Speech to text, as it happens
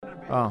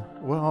Oh,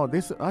 well,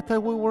 I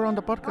thought we were on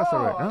the podcast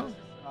already, huh?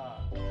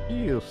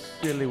 You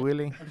silly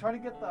Willy. I'm trying to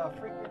get the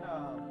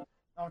freaking.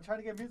 I'm trying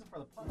to get music for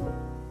the podcast.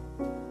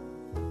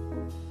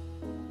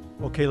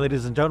 Okay,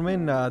 ladies and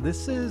gentlemen,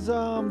 this is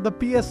the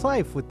BS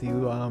Life with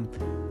you.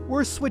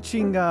 We're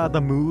switching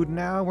the mood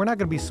now. We're not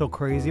gonna be so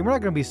crazy. We're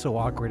not gonna be so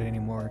awkward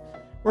anymore.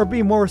 We're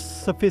being more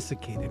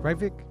sophisticated, right,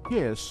 Vic?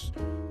 Yes,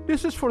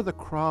 this is for the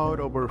crowd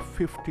over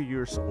 50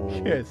 years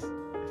old. Yes.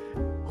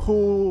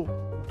 Who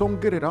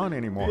don't get it on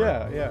anymore.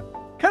 Yeah.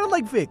 Kind of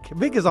like Vic.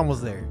 Vic is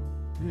almost there.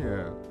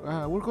 Yeah,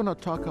 we're gonna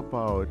talk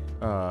about,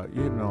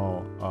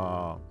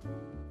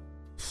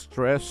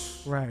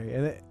 stress. Right.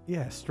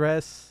 And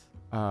stress.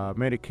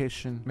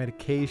 Medication.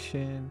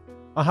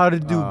 On how to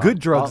do good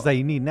drugs that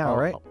you need now,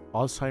 right?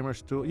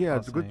 Alzheimer's too. Yeah,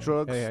 it's good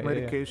drugs, Yeah.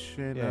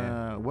 medication.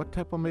 Yeah. What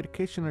type of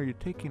medication are you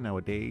taking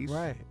nowadays?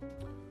 Right.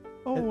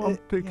 Oh, I'm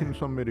taking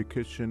some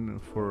medication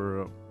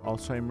for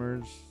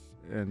Alzheimer's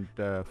and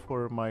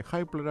for my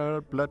high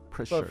blood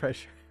pressure.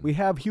 We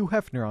have Hugh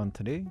Hefner on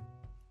today.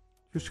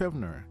 Hugh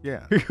Hefner,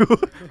 yeah.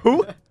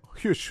 Who?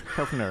 Hugh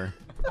Hefner.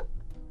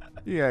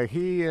 Yeah,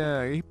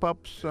 he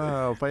pops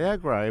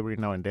Viagra every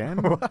now and then.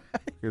 What?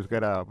 He's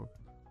got a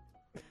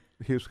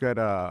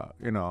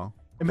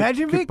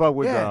Imagine keep Vic. up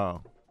with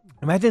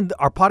Imagine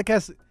our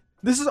podcast.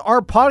 This is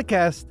our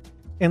podcast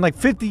in like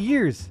 50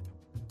 years.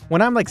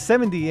 When I'm like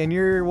 70 and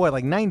you're what,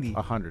 like 90?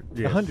 100.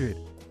 Yes. 100.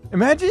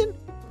 Imagine.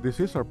 This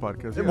is our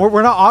podcast. Yeah.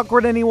 We're not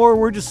awkward anymore.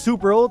 We're just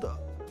super old.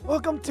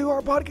 Welcome to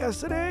our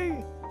podcast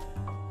today.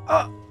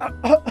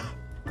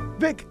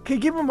 Vic, can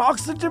you give him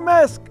oxygen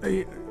mask?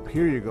 Hey,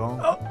 here you go.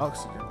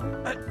 Oxygen.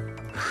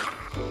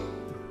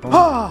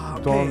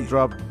 Okay. Don't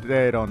drop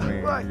dead on me.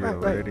 Right.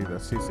 Already the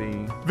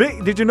CC.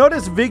 Vic, did you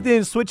notice Vic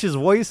didn't switch his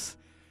voice?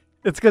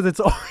 It's because it's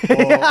old.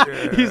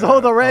 Yeah. He's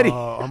old already.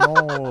 I'm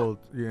old.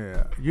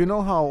 Yeah. You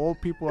know how old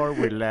people are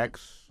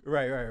relaxed?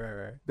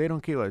 Right. They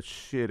don't give a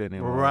shit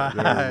anymore. Right.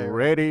 They're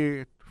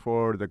ready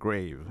for the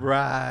grave.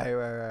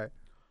 Right.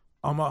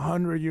 I'm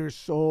 100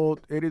 years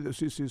old. Eddie the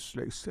CC is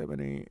like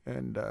 70.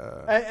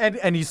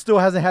 And he still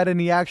hasn't had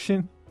any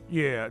action?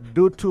 Yeah,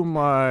 due to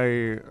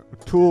my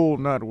tool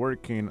not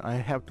working, I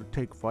have to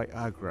take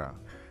Viagra.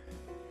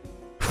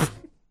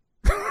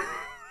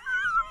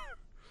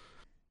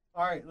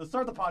 All right, let's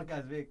start the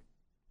podcast, Vic.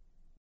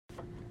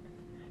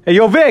 Hey,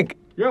 yo, Vic.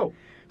 Yo.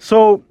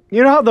 So,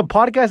 you know how the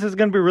podcast is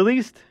going to be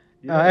released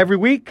every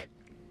week?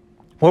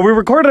 Well, we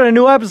recorded a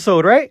new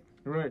episode, right?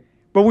 Right.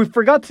 But we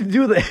forgot to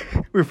do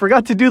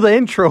the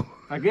intro.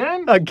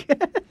 Again?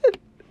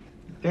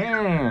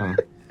 Damn.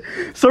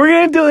 So we're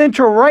going to do the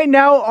intro right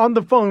now on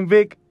the phone,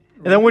 Vic.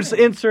 And then we'll just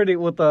insert it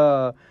with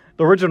the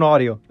original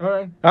audio. All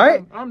right. All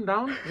right? I'm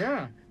down.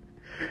 Yeah.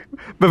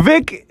 But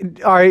Vic,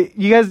 all right,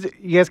 you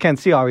guys can't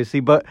see obviously,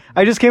 but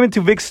I just came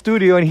into Vic's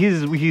studio and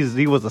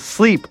he was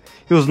asleep.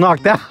 He was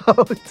knocked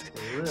out.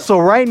 So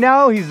right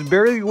now he's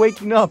barely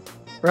waking up.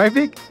 Right,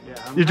 Vic?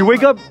 Yeah, Did you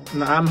wake up?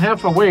 No, I'm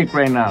half awake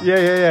right now.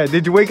 Yeah.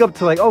 Did you wake up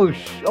to like, oh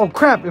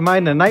crap, am I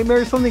in a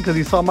nightmare or something? Because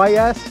he saw my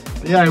ass?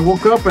 Yeah, I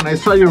woke up and I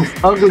saw your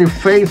ugly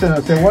face and I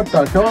said, what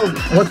the hell?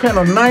 What kind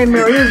of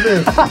nightmare is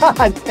this? All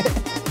right,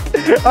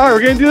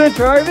 we're going to do this,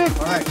 right, Vic?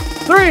 All right.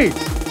 3,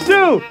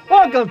 2,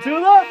 welcome to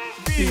the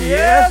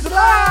BS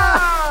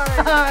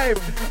Live!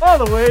 All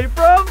the way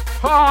from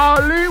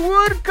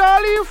Hollywood,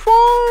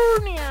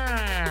 California.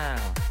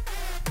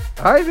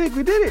 All right, Vic,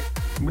 we did it.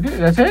 We did it.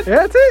 That's it?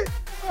 Yeah, that's it.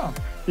 Oh.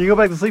 You can go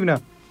back to sleep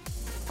now.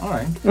 All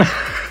right.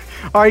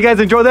 All right, you guys,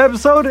 enjoy the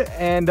episode,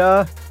 and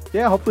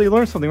hopefully you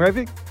learned something, right,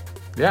 Vic?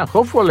 Yeah,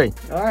 hopefully.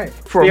 All right.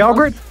 For Stay once.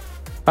 awkward?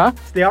 Huh?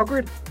 Stay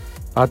awkward?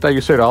 I thought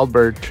you said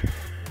Albert.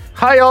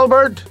 Hi,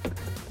 Albert.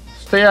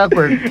 Stay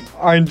awkward.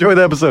 All right, enjoy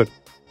the episode.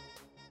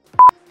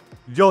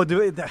 Yo,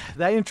 dude,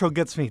 that intro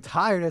gets me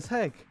tired as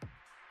heck.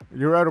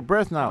 You're out of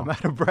breath now. I'm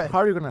out of breath. How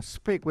are you going to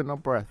speak with no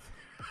breath?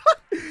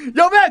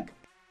 Yo, Vic!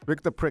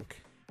 Vic the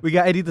Prick. We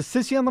got Eddie the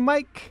Sissy on the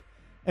mic,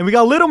 and we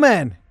got Little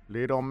Man.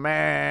 Little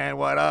man,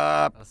 what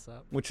up? What's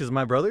up? Which is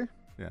my brother.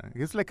 Yeah,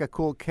 he's like a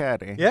cool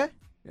cat, eh? Yeah?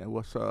 Yeah,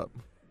 what's up?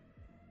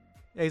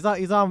 Yeah,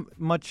 he's not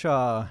much,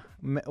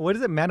 what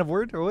is it, man of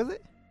word, or what is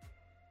it?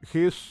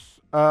 He's,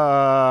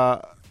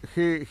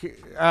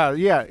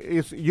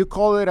 you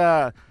call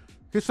it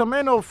he's a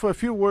man of a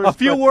few words. A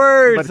few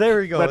words,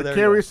 there we go. But there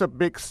carries a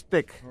big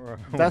stick.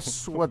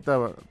 That's what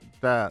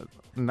that's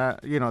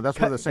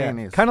what the saying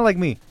is. Kind of like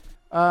me.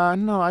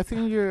 No, I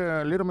think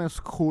your little man's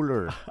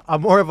cooler.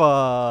 I'm more of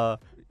a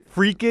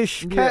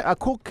freakish cat. Yeah, a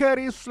cool cat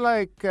is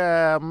like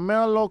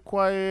mellow,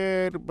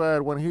 quiet,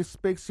 but when he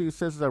speaks, he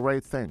says the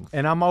right things.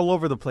 And I'm all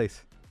over the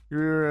place.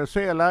 You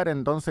say a lot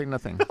and don't say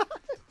nothing.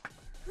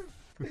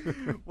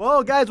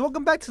 Well, guys,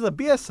 welcome back to the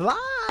BS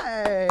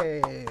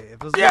Live.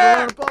 Let's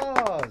Yeah! give a round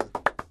of applause.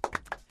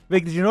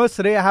 Vic, did you notice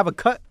today I have a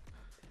cut?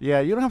 Yeah,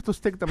 you don't have to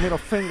stick the middle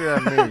finger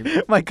at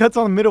me. My cut's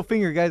on the middle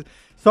finger, guys.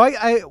 So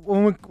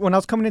when I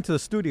was coming into the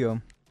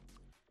studio,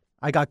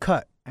 I got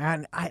cut.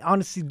 And I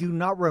honestly do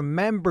not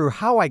remember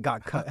how I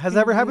got cut. Has that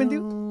ever happened to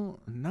you?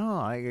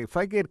 No. If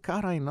I get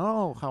cut, I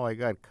know how I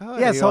got cut.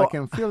 Yeah, so I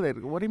can feel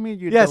it. What do you mean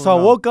you Yeah, don't so I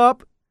know? woke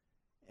up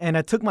and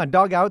I took my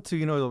dog out to,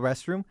 the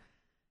restroom.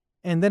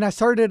 And then I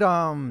started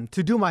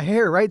to do my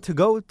hair, right,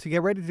 to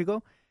get ready to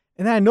go.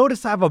 And then I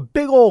noticed I have a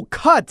big old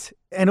cut,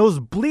 and it was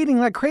bleeding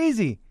like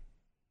crazy.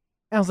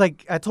 And I was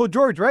like, I told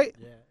George, right?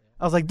 Yeah.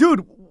 I was like,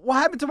 dude, what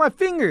happened to my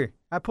finger?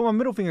 I put my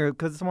middle finger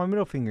because it's on my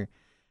middle finger.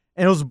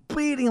 And it was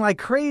bleeding like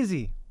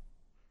crazy.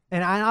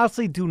 And I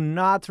honestly do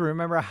not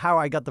remember how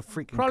I got the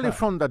freaking Probably cut.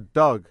 from the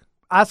dog.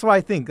 That's what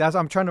I think.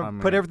 I'm trying to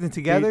put everything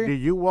together.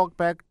 Did you walk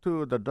back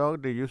to the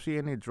dog? Did you see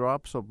any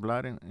drops of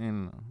blood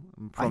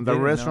from the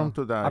restroom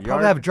to the I yard?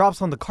 probably have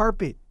drops on the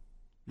carpet.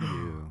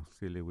 You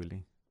silly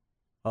Willy.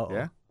 Uh-oh.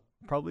 Yeah?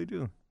 Probably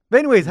do.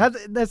 But anyways,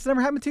 that's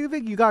never happened to you,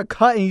 Vic? You got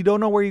cut and you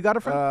don't know where you got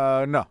it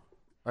from? No.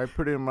 I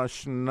pretty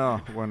much know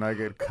when I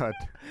get cut.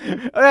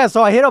 Yeah,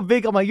 so I hit up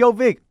Vic. I'm like, yo,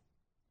 Vic,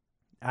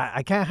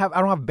 I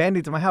don't have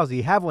Band-Aids in my house. Do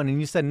you have one? And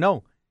you said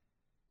no.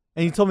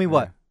 And you told me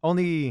what?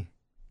 Only...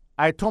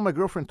 I told my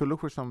girlfriend to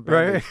look for some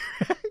Band-Aids.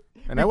 Right.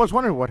 And I was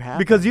wondering what happened.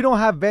 Because you don't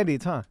have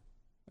Band-Aids, huh?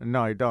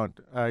 No, I don't.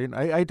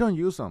 I don't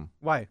use them.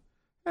 Why?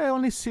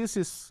 Only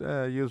sissies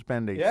use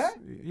Band-Aids. Yeah?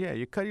 Yeah,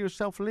 you cut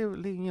yourself,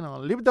 leave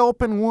the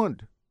open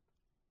wound.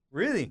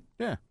 Really?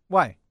 Yeah.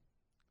 Why?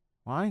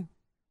 Why?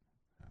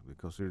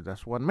 Because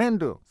that's what men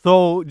do.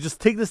 So just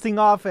take this thing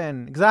off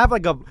because I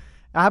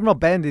have no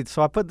Band-Aids,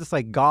 so I put this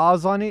like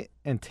gauze on it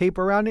and tape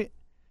around it.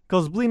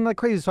 Because it's bleeding like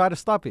crazy, so I had to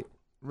stop it.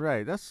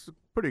 Right, that's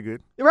pretty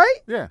good. Right?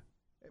 Yeah.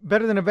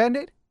 Better than a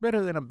Band-Aid?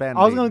 Better than a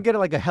Band-Aid. I was going to get it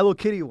like a Hello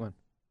Kitty one.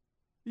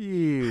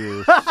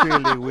 You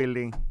silly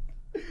Willy.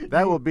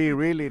 That would be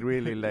really,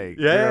 really like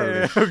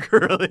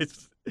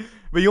girlish.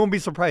 But you won't be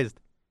surprised.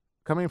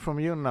 Coming from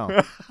you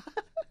now.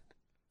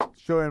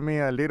 Showing me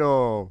a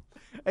little...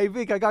 Hey,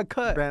 Vic, I got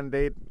cut.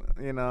 Band-Aid,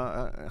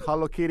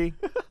 Hello Kitty.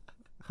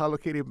 Hello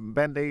Kitty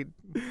Band-Aid.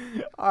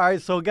 All right,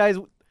 so guys,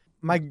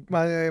 my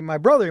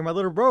brother, my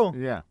little bro,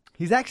 yeah,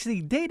 he's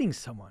actually dating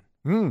someone.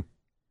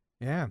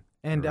 Yeah.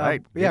 And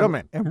right.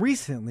 And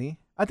recently,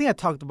 I think I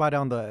talked about it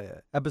on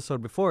the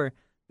episode before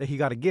that he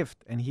got a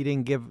gift and he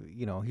didn't give,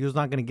 he was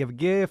not going to give a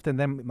gift. And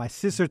then my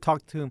sister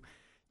talked him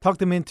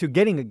into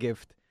getting a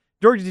gift.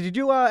 George, did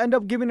you end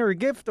up giving her a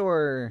gift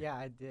or? Yeah,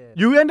 I did.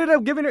 You ended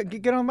up giving her,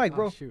 get on the mic,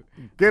 bro. Shoot.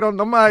 Get on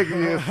the mic,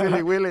 you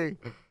silly Willy.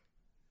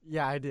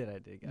 Yeah, I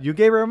did. You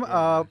gave her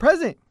a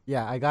present.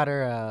 Yeah, I got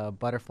her a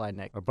butterfly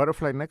necklace. A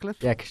butterfly necklace?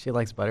 Yeah, because she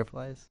likes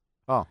butterflies.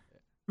 Oh.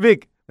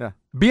 Vic. Yeah.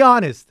 Be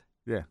honest.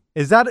 Yeah.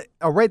 Is that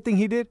a right thing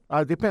he did?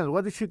 Depends.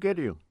 What did she get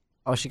you?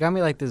 Oh, she got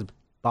me like this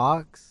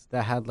box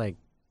that had like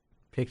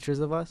pictures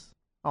of us.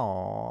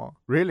 Oh,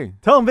 really?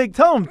 Tell him, Vic.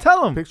 Tell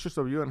him. Pictures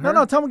of you and her?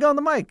 No, tell him to get on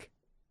the mic.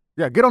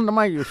 Yeah, get on the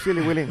mic, you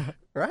silly Willy.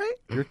 Right?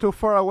 You're too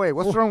far away.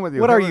 What's wrong with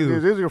you? What are you?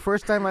 Is this your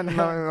first time on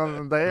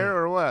the air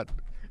or what?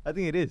 I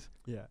think it is.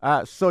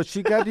 Yeah. So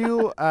she got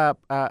you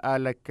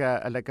like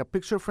a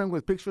picture frame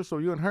with pictures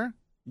of you and her?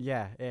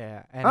 Yeah.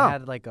 And it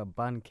had like a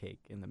bun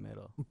cake in the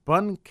middle.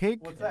 Bun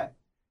cake? What's that?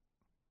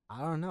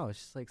 I don't know. It's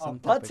just like some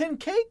button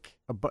cake?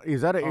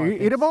 Is that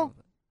eatable?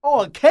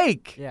 Oh, a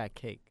cake. Yeah,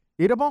 cake.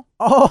 Eatable?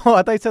 Oh,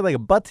 I thght you said like a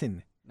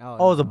button.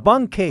 No, it's a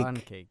bun cake. Bun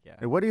cake, yeah.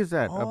 Hey, what is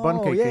that? Oh, a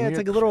bun cake? Yeah, it's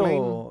like a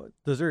little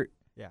dessert.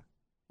 Yeah.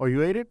 Oh,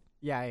 you ate it?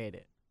 Yeah, I ate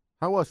it.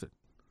 How was it?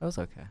 It was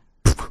okay.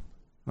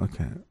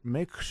 Okay.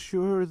 Make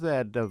sure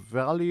that the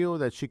value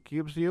that she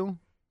gives you,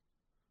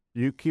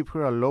 you keep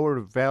her a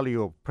lower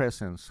value of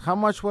presents. How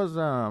much was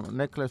the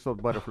necklace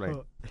of butterfly?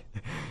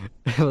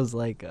 It was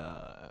like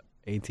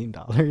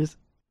 $18.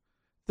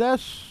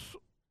 That's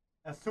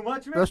too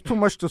much, man? That's too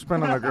much to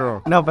spend on a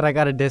girl. No, but I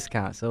got a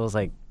discount, so it was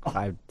like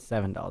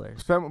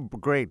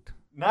 $7. Great.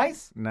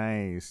 Nice?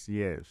 Nice,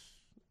 yes.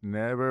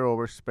 Never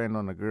overspend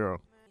on a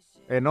girl.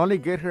 And only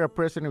get her a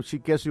present if she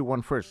gets you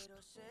one first.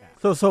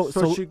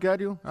 So she got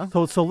you?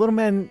 Huh? So little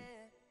man,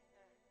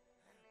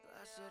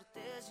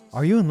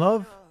 are you in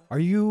love? Are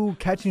you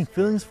catching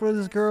feelings for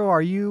this girl?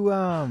 Are you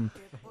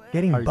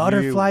getting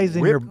butterflies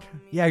in your...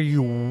 Yeah, are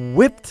you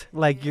whipped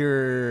like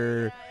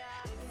your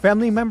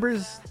family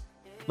members?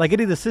 Like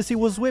Eddie the Sissy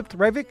was whipped,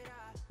 right, Vic?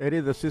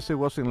 Eddie the Sissy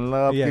was in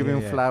love,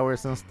 giving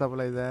flowers and stuff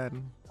like that.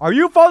 Are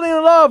you falling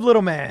in love,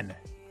 little man?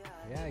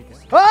 Yeah, I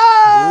guess.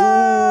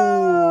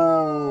 Oh!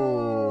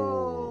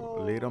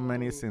 Ooh, little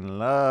man is in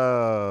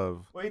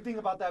love. What do you think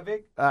about that,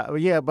 Vic?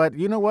 Yeah, but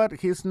you know what?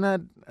 He's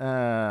not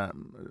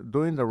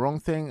doing the wrong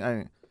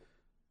thing.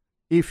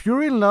 If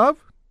you're in love,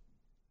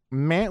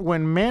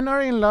 when men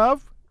are in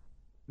love,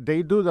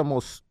 they do the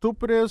most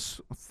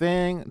stupidest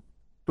thing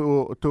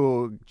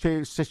to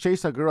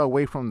chase a girl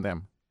away from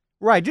them.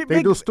 Right.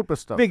 They do stupid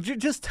stuff. Vic,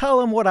 just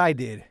tell him what I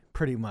did,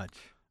 pretty much.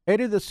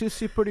 Eddie the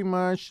Sissy, pretty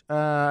much,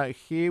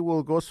 he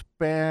will go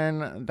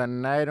spend the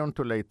night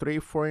until like 3,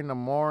 4 in the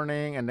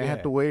morning, and they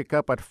had to wake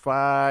up at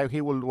 5.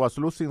 He was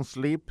losing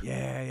sleep.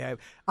 Yeah.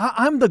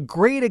 I'm the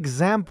great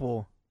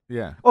example.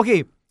 Yeah.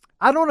 Okay,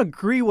 I don't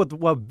agree with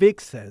what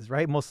Vic says,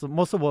 right? Most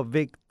of what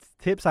Vic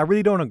tips, I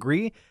really don't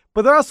agree.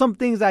 But there are some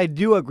things I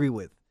do agree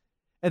with,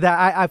 and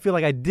that I feel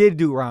like I did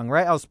do wrong,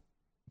 right? I was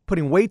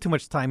putting way too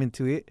much time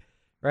into it,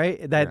 right?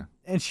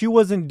 And she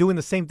wasn't doing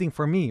the same thing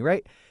for me,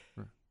 right?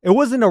 It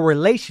wasn't a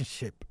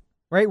relationship.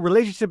 right?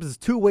 Relationship is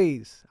two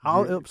ways.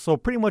 So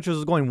pretty much it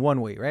was going one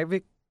way, right,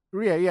 Vic?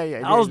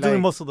 Yeah. I was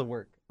doing most of the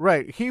work.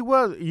 Right. He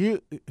was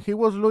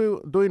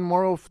doing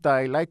more of the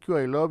I like you,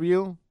 I love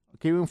you,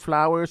 giving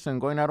flowers and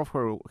going out of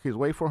his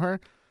way for her,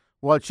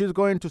 while she's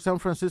going to San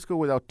Francisco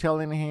without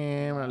telling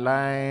him,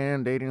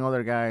 lying, dating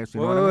other guys.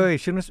 You know what I mean?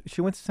 Wait.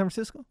 She went to San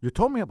Francisco? You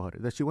told me about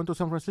it, that she went to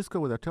San Francisco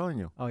without telling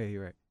you. Oh, yeah,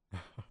 you're right.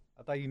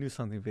 I thought you knew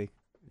something, Vic.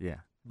 Yeah.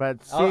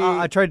 But see,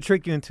 I tried to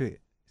trick you into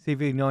it. See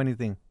if you know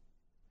anything.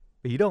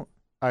 But you don't.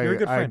 You're a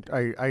good friend.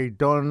 I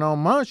don't know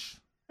much.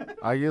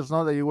 I just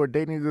know that you were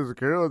dating this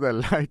girl that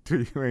lied to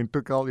you and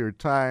took all your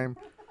time.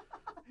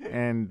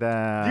 And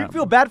Do you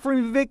feel bad for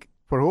me, Vic?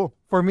 for who?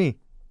 For me.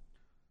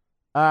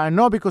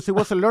 No, because it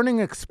was a learning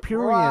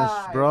experience,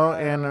 Right, bro.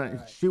 right, and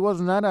right. she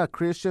was not a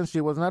Christian. She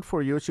was not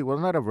for you. She was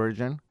not a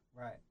virgin.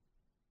 Right.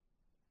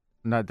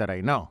 Not that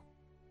I know.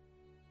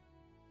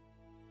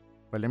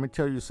 But let me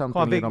tell you something,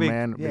 Come on, Vic, little Vic.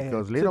 man, Yeah,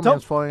 because yeah. little Tell-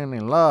 man's falling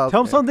in love.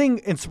 Tell him something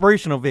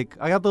inspirational, Vic.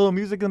 I got the little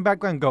music in the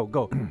background.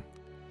 Go.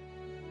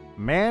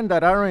 Men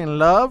that are in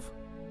love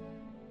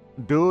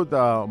do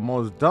the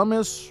most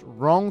dumbest,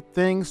 wrong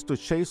things to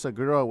chase a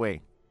girl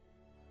away.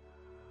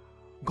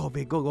 Go,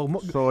 Vic. Go.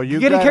 So you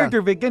Get in gotta-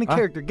 character, Vic. Get in Huh?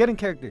 character. Get in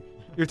character.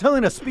 You're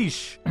telling a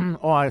speech.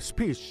 Oh, a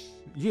speech.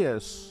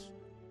 Yes.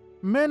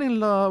 Men in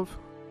love,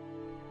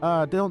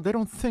 they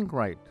don't think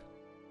right.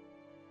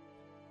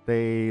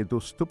 They do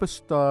stupid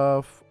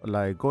stuff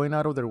like going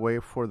out of their way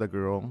for the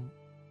girl.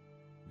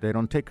 They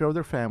don't take care of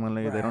their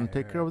family. They don't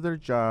take care of their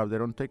job. They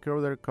don't take care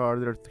of their car.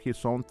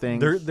 His own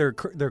things.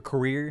 Their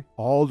career.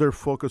 All their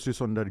focus is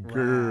on that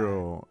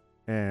girl.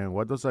 And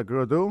what does that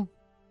girl do?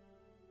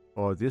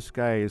 Oh, this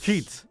guy is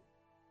Cheats.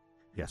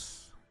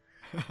 Yes.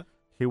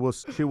 She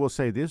will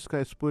say, this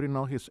guy's putting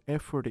all his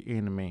effort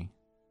in me.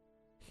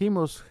 He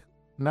must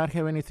not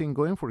have anything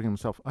going for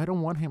himself. I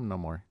don't want him no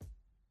more.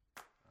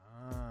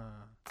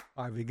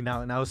 All right, Vic.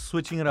 Now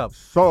switching it up.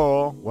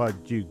 So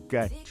what you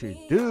got to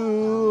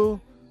do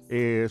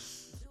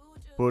is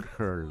put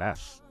her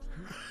last.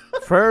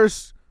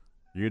 First,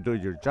 you do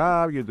your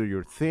job, you do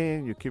your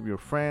thing, you keep your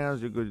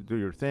friends, you go do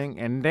your thing,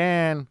 and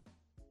then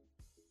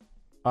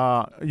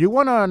you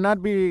want to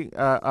not be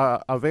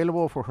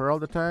available for her all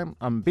the time.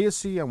 I'm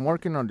busy. I'm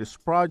working on this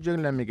project.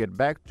 Let me get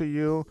back to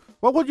you.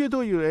 What would you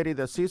do, you Eddie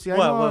the CC?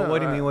 What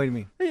do you mean? What do you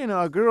mean? You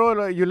know, a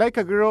girl, you like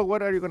a girl,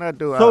 what are you going to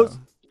do? So-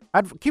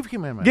 give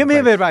him advice. Give me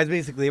advice,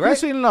 basically, right?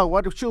 He's in love.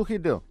 What should he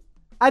do?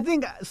 I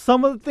think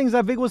some of the things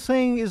that Vic was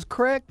saying is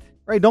correct,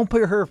 right? Don't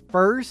put her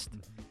first,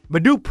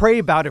 but do pray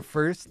about it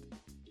first.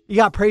 You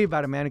got to pray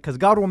about it, man, because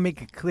God will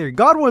make it clear.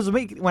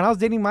 When I was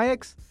dating my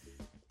ex,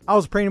 I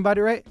was praying about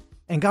it, right?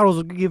 And God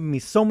was giving me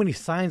so many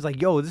signs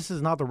like, yo, this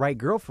is not the right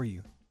girl for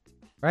you,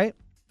 right?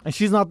 And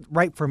she's not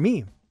right for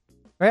me,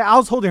 right? I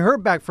was holding her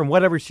back from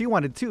whatever she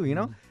wanted too, you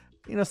know?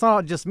 You know, it's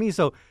not just me.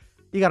 So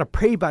you got to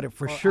pray about it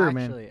for sure,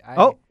 man.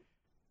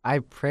 I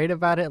prayed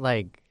about it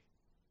like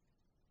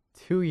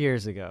 2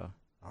 years ago.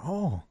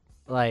 Oh.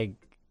 Like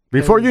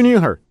Before you knew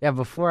her. Yeah,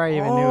 before I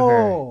even knew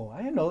her. Oh, I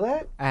didn't know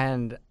that.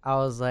 And I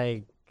was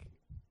like,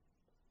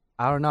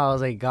 I don't know. I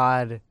was like,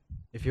 God,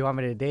 if you want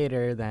me to date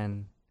her,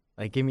 then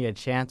like give me a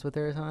chance with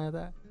her or something like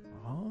that.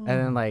 Oh. And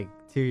then like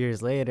 2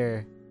 years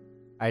later,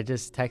 I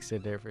just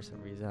texted her for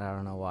some reason. I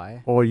don't know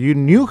why. Or you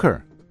knew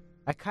her.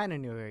 I kind of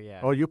knew her,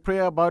 yeah. Or you pray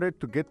about it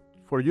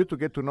for you to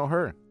get to know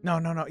her. No.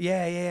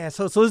 Yeah.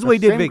 So this is what he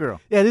did, same Vic. girl.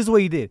 Yeah, this is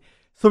what he did.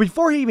 So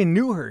before he even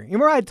knew her,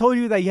 remember I told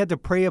you that you had to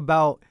pray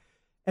about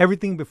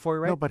everything before,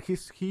 right? No, but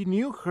he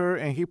knew her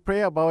and he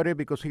prayed about it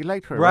because he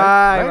liked her.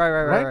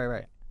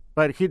 Right.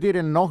 But he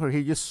didn't know her.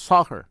 He just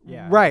saw her.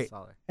 Yeah, Right. I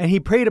saw her. And he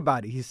prayed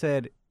about it. He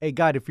said, "Hey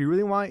God, if you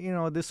really want,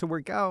 this to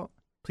work out,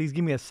 please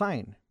give me a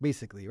sign."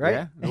 Basically, right?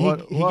 Yeah.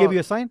 And he gave you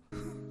a sign.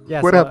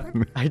 Yeah, What so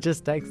happened? I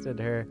just texted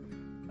her,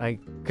 like,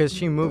 because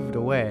she moved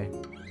away.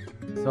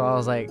 So I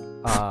was like,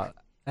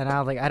 and I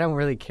was like, I don't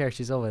really care.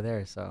 She's over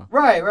there. So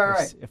Right.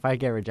 if I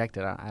get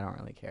rejected, I don't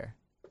really care.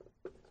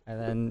 And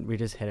then we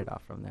just hit it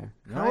off from there.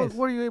 How Nice.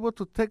 were you able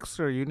to text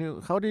her? You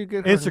knew. How did you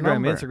get her Instagram,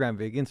 number? Instagram,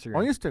 Vic, Instagram.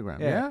 On Instagram,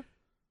 Yeah.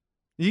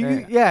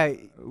 yeah? Yeah.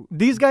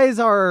 These guys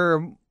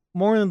are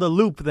more in the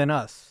loop than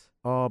us.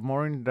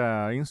 More in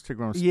the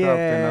Instagram stuff Yeah,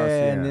 than us.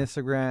 and Yeah.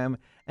 Instagram,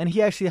 and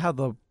he actually had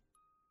the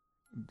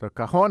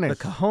cojones.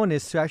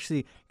 cojones to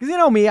actually, because you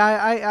know me,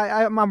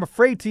 I'm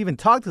afraid to even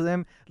talk to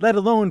them, let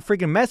alone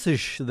freaking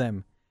message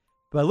them.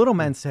 But little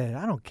man said,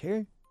 I don't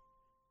care.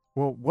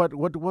 Well, what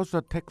was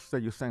the text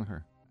that you sent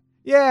her?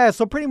 Yeah,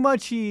 so pretty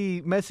much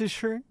he messaged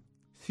her,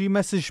 she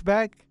messaged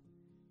back,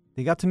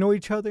 they got to know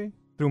each other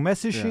through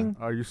messaging.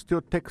 Yeah. Are you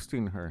still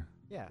texting her?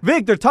 Yeah.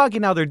 Vic, they're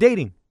talking now, they're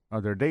dating. Oh,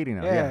 they're dating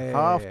now. Yeah, How yeah.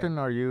 often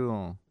are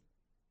you?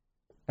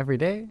 Every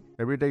day?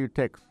 Every day you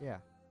text Yeah.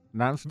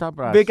 nonstop.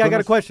 Or as Vic, I soon got a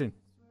as- question.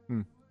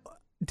 Hmm.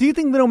 Do you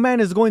think little man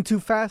is going too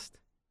fast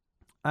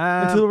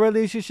into the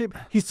relationship?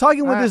 He's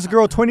talking with this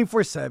girl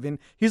 24/7.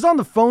 He's on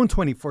the phone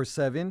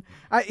 24/7.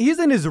 He's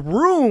in his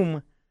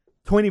room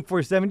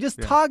 24/7, just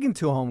Yeah. talking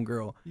to a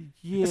homegirl.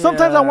 Yeah.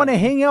 Sometimes I want to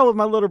hang out with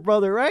my little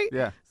brother, right?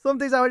 Yeah. Some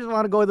days I just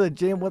want to go to the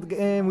gym with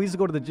him. We used to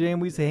go to the gym.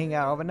 We used to hang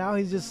out. But now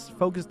he's just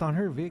focused on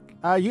her, Vic.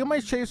 You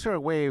might chase her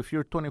away if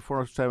you're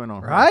 24/7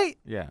 on her. Right?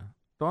 Yeah.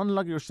 Don't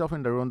lock yourself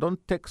in the room. Don't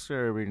text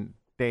her every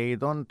day.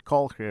 Don't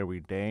call her every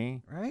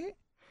day. Right?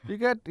 You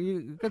got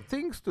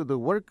things to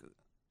do.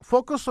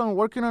 Focus on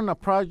working on a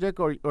project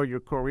or your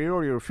career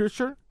or your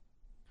future.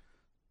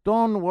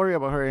 Don't worry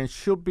about her, and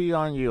she'll be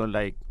on you.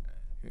 Like,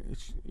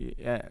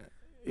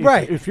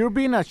 Right. If you're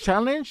being a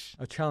challenge,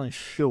 A challenge.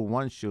 she'll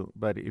want you.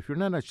 But if you're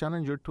not a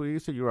challenge, you're too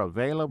easy. You're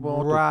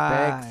available Right.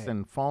 to text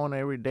and phone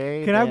every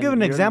day. Can I then give an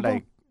you're example?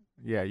 like-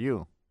 yeah,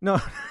 you. No.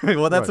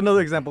 Well, that's Right.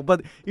 another example.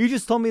 But you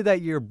just told me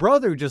that your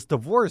brother just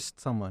divorced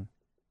someone.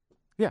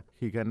 Yeah,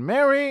 he got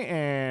married,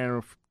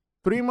 and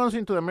 3 months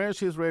into the marriage,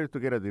 he's ready to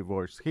get a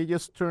divorce. He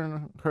just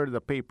turned her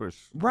the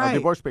papers, Right.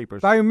 divorce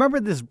papers. But I remember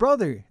this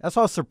brother. That's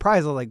why I was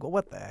surprised. I was like,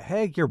 what the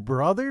heck? Your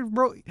brother,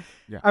 bro?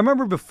 Yeah. I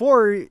remember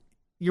before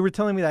you were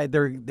telling me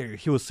that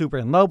he was super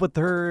in love with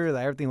her,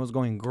 that everything was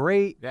going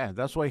great. Yeah,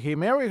 that's why he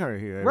married her.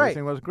 Right.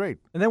 Everything was great.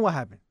 And then what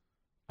happened?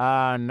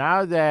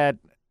 Now that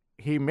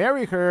he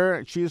married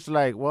her, she's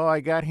like, well, I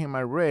got him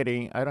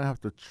already. I don't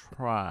have to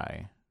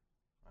try.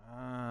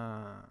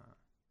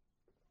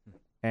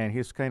 And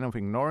he's kind of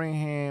ignoring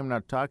him,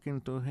 not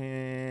talking to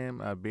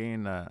him,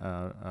 being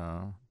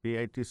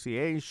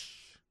bitch,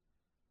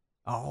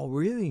 Oh,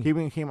 really?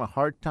 giving him a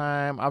hard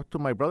time. Up to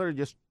my brother,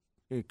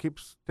 he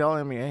keeps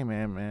telling me, "Hey,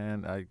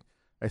 man,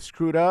 I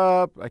screwed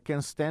up. I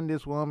can't stand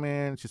this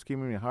woman. She's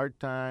giving me a hard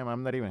time.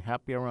 I'm not even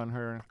happy around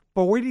her."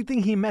 But where do you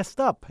think he messed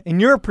up? In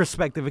your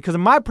perspective? Because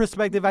in my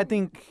perspective, I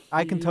think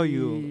I can tell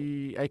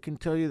you. I can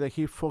tell you that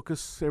he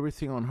focused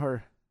everything on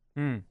her.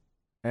 Mm.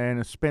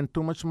 And spent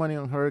too much money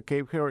on her,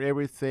 gave her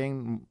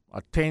everything,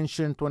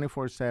 attention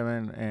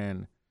 24/7,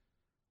 and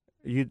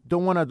you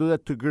don't want to do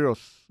that to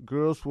girls.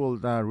 Girls will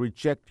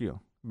reject you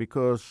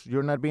because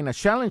you're not being a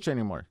challenge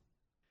anymore.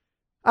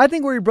 I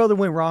think where your brother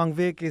went wrong,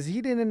 Vic, is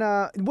he didn't.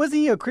 Wasn't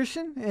he a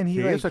Christian? And He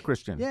is a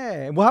Christian.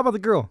 Yeah. Well, how about the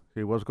girl?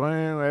 He was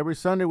going every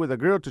Sunday with a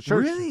girl to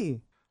church.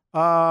 Really?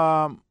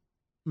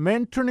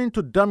 Men turn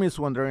into dummies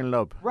when they're in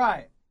love.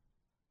 Right.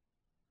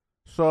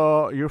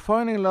 So you're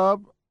falling in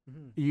love.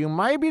 You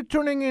might be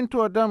turning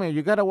into a dummy.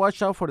 You got to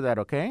watch out for that,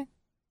 okay?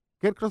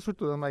 Get closer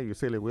to the mic, you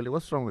silly Willie.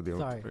 What's wrong with you?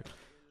 Sorry.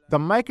 The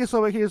mic is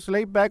over here. It's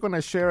laid back on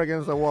a chair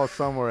against the wall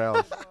somewhere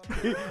else.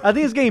 I think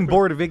he's getting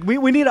bored, Vic. We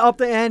need to up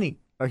the ante.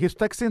 He's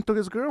texting to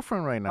his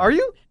girlfriend right now. Are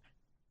you?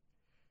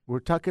 We're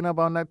talking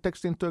about not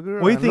texting to a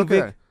girl. What do you And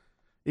think, look at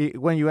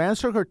it. When you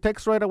answer her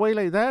text right away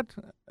like that,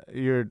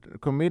 you're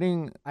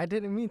committing. I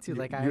didn't mean to.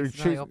 Like, I you're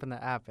accidentally chas- opened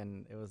the app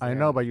and it was. I there.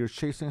 know, but you're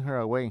chasing her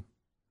away.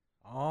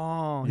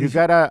 Oh. You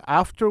gotta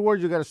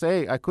afterwards. You gotta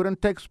say, "Hey, I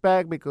couldn't text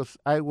back because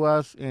I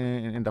was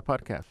in the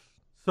podcast."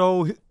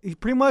 So he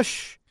pretty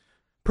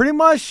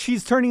much,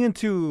 she's turning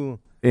into.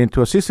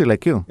 Into a sissy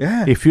like you.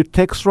 Yeah. If you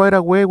text right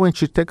away when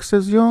she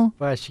texts you,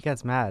 But she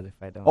gets mad if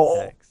I don't Oh.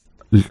 text.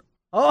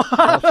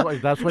 Oh.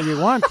 that's what you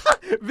want.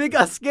 Vic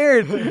got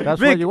scared. That's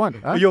Vic, what you want.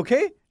 Huh? Are you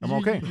okay? I'm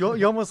okay.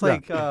 You almost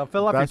like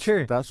fell off your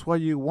chair. That's what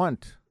you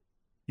want.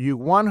 You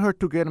want her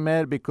to get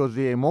mad because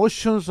the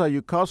emotions that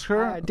you cause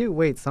her. I do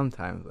wait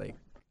sometimes, like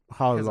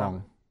How 'cause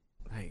long?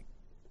 like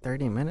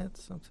 30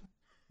 minutes sometimes.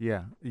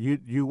 Yeah,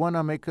 you want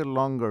to make it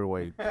longer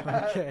wait.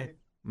 Okay.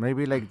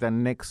 Maybe like the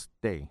next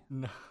day.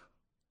 No.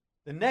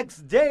 The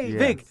next day, Yeah.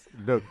 Vic.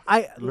 Look,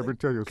 let me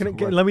tell you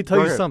something. Let me tell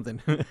Go you ahead.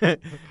 something.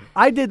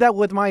 I did that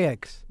with my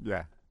ex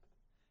Yeah.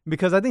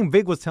 because I think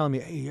Vic was telling me,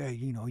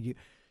 "Hey,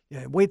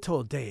 wait till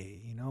a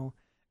day."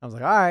 I was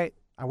like, "All right."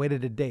 I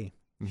waited a day.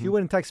 She Mhm.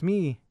 wouldn't text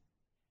me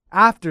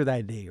after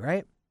that day,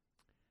 right?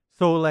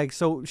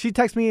 So she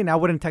texted me and I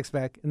wouldn't text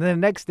back, and then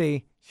the next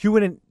day she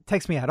wouldn't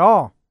text me at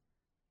all,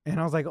 and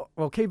I was like,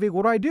 "Okay, Vic,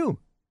 what do I do?"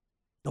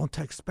 "Don't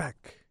text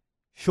back.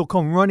 She'll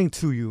come running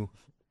to you."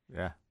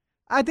 Yeah.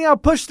 I think I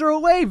pushed her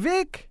away,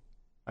 Vic.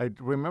 I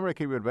remember I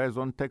gave you advice,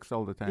 don't text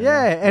all the time.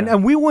 Yeah,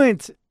 and we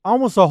went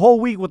almost a whole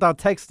week without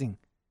texting.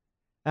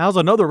 And that was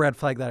another red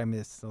flag that I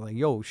missed. So like,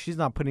 yo, she's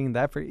not putting in the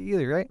effort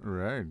either, right?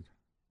 Right.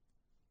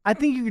 I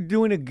think you're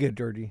doing it good,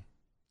 Dirty.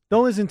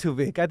 Don't listen to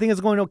Vic. I think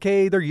it's going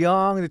okay. They're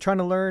young. They're trying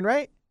to learn,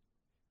 right?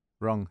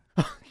 Wrong.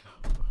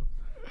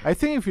 I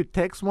think if you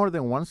text more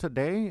than once a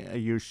day,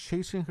 you're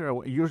chasing her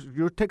away. You're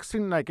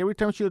texting like every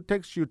time she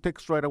texts, you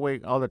text right away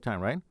all the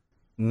time, right?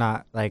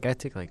 Not like I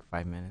take like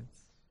 5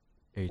 minutes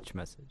each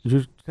message.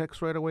 You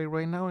text right away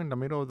right now in the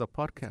middle of the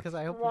podcast. Because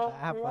I opened the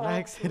app on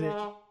accident.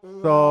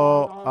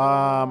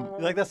 So,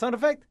 You like that sound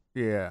effect?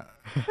 yeah.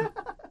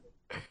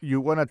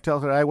 You want to tell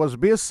her, I was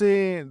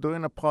busy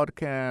doing a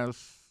podcast.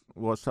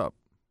 What's up?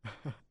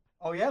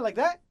 Oh, yeah, like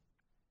that?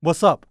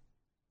 What's up?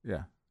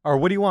 Yeah. Or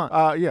what do you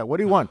want? Yeah, what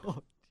do you want?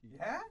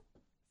 Yeah?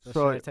 So,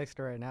 So- should I text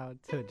her right now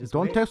to just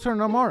Don't wait? text her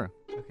no more.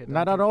 Okay,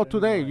 Not don't at all text her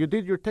today. anymore. You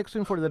did your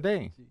texting for the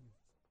day.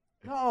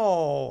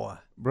 No.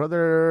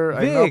 Brother,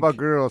 I know Vic. about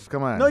girls.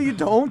 Come on. No, you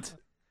don't.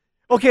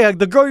 Okay,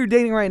 the girl you're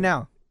dating right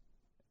now.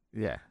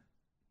 Yeah.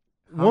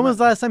 When was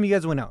the last time you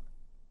guys went out?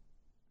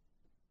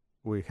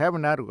 We have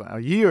not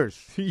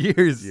years.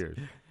 Years. Years.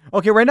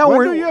 Okay, right now When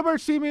we're do you ever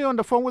see me on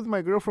the phone with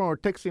my girlfriend or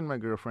texting my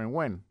girlfriend?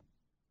 When?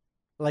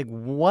 like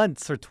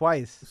once or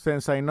twice.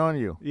 Since I known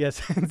you.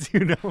 Yes, since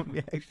you know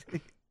me,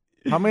 actually.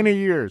 How many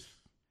years?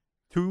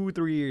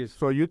 2-3 years.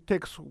 So you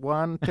text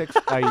one text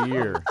a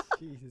year,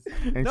 Jesus.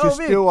 and No, she's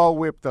Vic. still all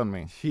whipped on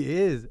me. She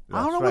is.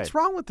 I don't That's know what's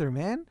right. wrong with her,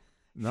 man.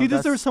 No, She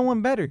that's- deserves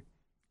someone better.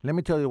 Let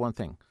me tell you one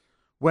thing.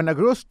 When a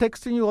girl's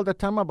texting you all the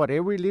time about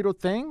every little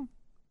thing,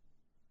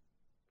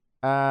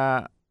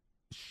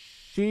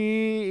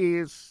 she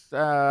is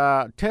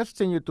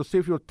testing you to see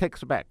if you'll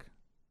text back.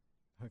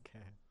 Okay.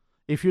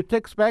 If you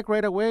text back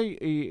right away,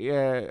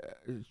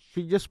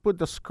 she just put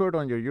the skirt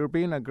on you. You're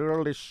being a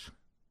girlish.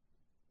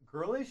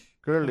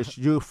 Girlish?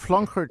 You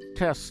flunk her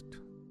test.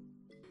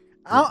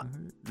 I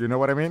You know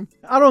what I mean?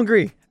 don't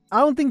agree. I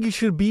don't think you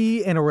should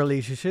be in a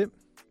relationship.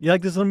 You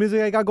like this little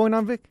music I got going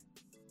on, Vic?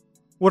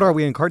 What are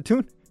we in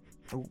cartoon?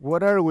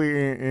 What are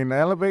we in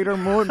elevator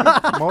mode?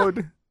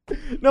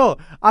 No,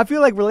 I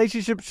feel like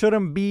relationships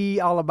shouldn't be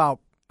all about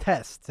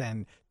tests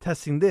and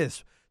testing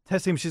this,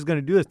 testing if she's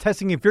gonna do this,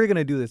 testing if you're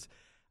gonna do this.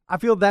 I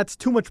feel that's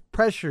too much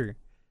pressure.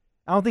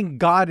 I don't think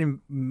God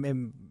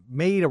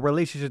made a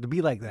relationship to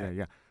be like that.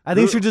 Yeah. I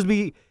think it should just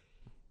be,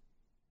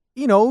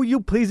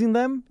 you pleasing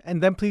them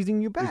and them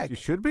pleasing you back. You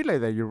should be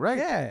like that. You're right.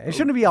 Yeah, it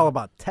shouldn't be all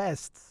about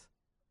tests.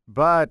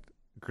 But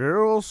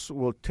girls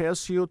will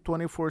test you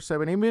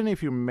 24/7. Even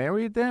if you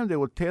marry them, they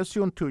will test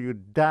you until you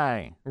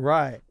die.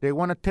 Right. They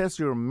want to test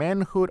your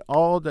manhood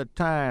all the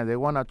time. They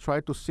want to try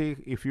to see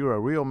if you're a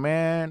real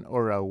man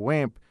or a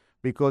wimp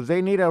because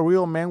they need a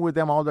real man with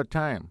them all the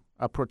time,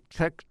 a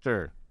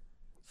protector.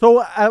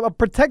 So a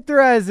protector,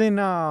 as in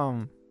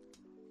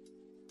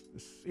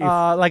If-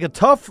 like a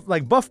tough,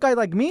 like buff guy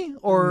like me,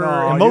 or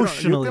No,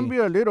 emotionally. you can be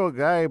a little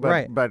guy, but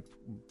Right. but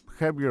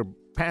have your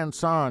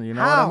pants on. You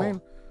know How? what I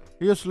mean?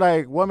 Just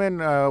like woman,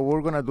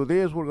 we're gonna do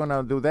this, we're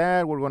gonna do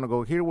that, we're gonna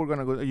go here, we're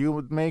gonna go. You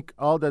would make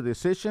all the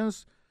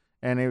decisions,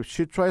 and if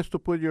she tries to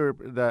put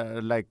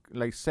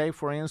like say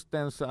for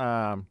instance,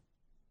 how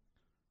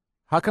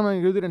come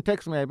you didn't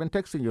text me? I've been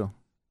texting you.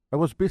 I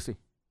was busy.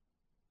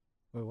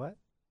 Wait, what?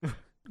 I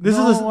This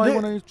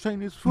want to eat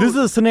Chinese food. is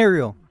a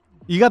scenario.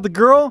 You got the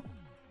girl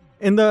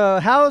in the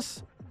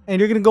house, and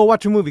you're gonna go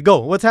watch a movie. Go.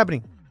 What's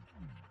happening?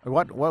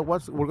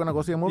 What's we're gonna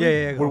go see a movie?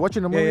 Yeah. We're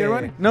watching the movie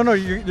already. No,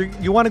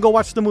 you want to go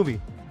watch the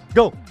movie.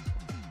 Go.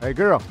 Hey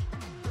girl,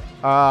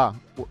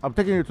 I'm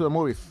taking you to the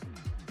movies.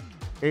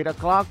 8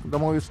 o'clock, the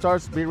movie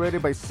starts. Be ready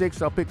by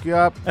 6. I'll pick you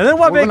up. And then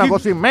what, We're Vic? gonna go You-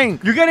 see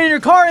Mank. You get in your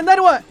car, and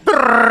then what?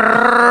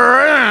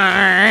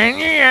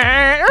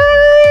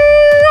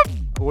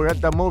 We're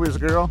at the movies,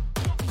 girl.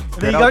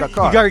 And then Get you out got, the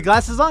car. you got your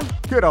glasses on?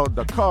 Get out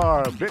the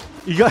car, bitch.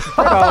 You got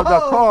Get out the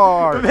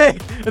car.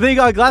 Vic, and then you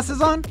got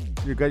glasses on?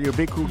 You got your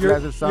big cool Your-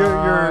 glasses your-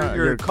 on.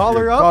 your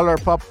collar up? Collar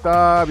popped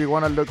up. You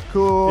want to look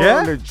cool,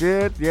 Yeah?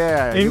 legit.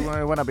 Yeah. And- You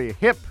want to be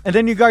hip. And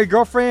then you got your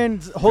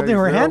girlfriend holding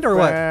her Your hand or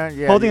what? girlfriend,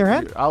 Yeah, Holding you- her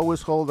hand? you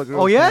always hold the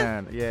girl's yeah?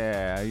 hand.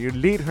 Yeah. You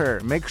lead her.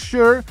 Make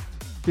sure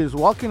she's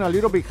walking a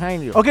little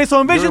behind you. Okay, so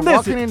envision You're this.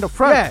 walking in the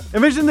front. Yeah,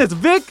 envision this.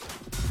 Vic,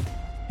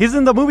 he's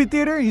in the movie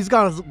theater. He's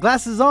got his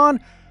glasses on,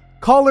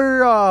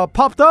 collar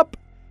popped up.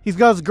 He's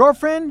got his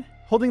girlfriend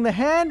holding the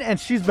hand, and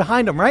she's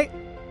behind him, right?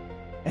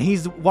 And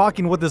he's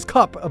walking with his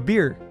cup of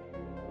beer,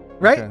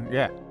 right? Okay,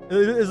 yeah.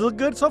 Is it look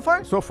good so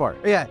far? So far.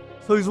 Yeah.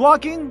 So he's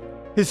walking,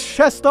 his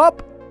chest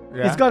up.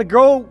 Yeah. He's got a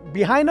girl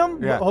behind him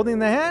Yeah. holding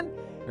the hand,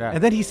 Yeah.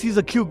 and then he sees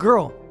a cute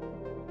girl.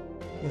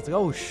 He's like,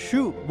 "Oh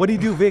shoot! What do you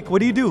do, Vic? What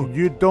do you do?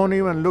 You don't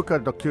even look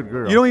at the cute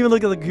girl. You don't even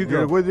look at the cute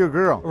You're girl, with your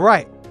girl.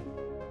 right?"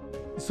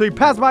 So you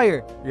pass by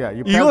her. Yeah.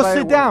 You pass go by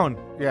sit down,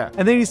 Yeah.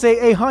 and then you say,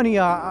 "Hey, honey,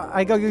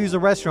 I gotta go use the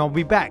restroom. I'll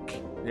be back."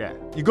 Yeah.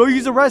 You go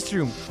use the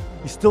restroom.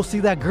 You still see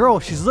that girl.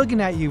 She's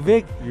looking at you,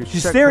 Vic. You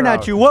She's check staring her at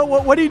out. you.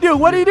 What do you do?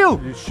 What do you do?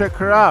 You check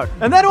her out.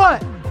 And then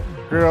what?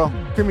 Girl,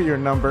 give me your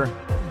number.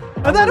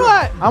 And then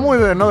what? I'm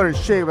with another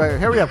shave.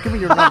 Hurry up, give me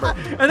your number.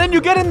 And then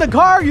you get in the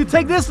car. You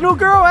take this new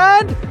girl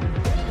and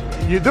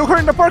You do her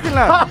in the parking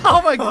lot,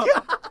 oh my god!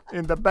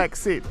 in the back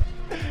seat.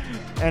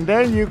 And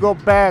then you go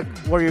back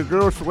where your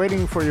girl's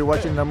waiting for you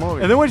watching the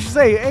movie. And then what you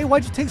say? Hey,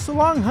 why'd you take so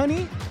long,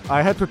 honey?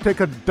 I had to take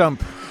a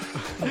dump.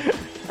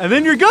 And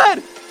then you're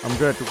good. I'm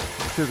good.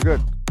 She's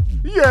good.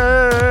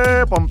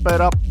 Yeah, pump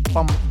it up,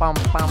 pump, pump,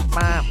 pump,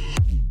 pump.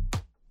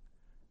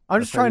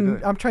 I'm just how you do trying.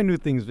 it. I'm trying new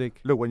things, Vic.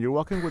 Look, when you're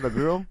walking with a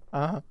girl,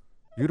 Uh-huh.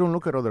 you don't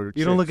look at other.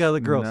 You don't look chicks. at other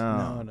girls.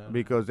 No, No.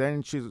 because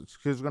then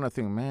she's gonna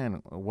think,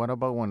 man, what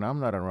about when I'm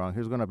not around?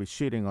 He's gonna be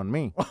cheating on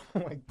me. Oh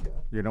my god.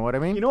 You know what I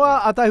mean? You know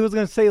what? I thought he was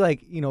gonna say like,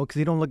 because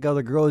you don't look at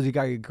other girls. You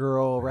got your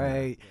girl,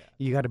 right?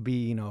 You got to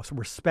be,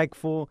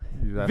 respectful.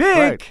 That's Vic.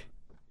 right.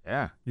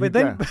 Yeah. you But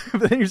then, got-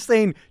 but then you're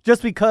saying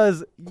just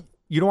because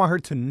you don't want her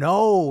to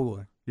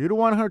know. You don't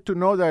want her to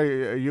know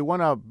that you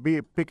want to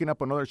be picking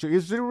up another chick.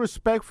 It's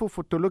disrespectful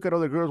to look at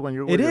other girls when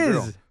you're with It your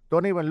girl. is.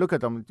 Don't even look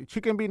at them.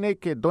 She can be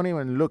naked. Don't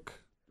even look.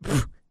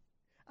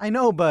 I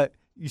know, but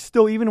you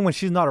still, even when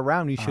she's not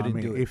around, you shouldn't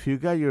I mean, do it. if you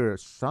got your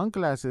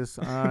sunglasses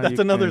on, That's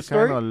you another can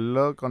story. kind of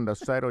look on the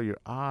side of your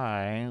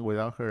eye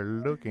without her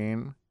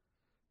looking.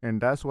 And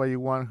that's why you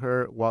want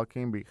her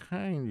walking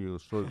behind you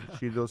so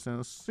she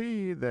doesn't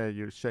see that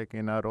you're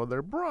checking out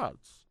other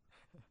broads.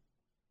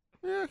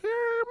 You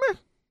hear me?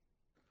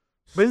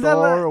 But isn't that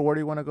Store, like- or where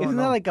do you want to go? Isn't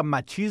No. that like a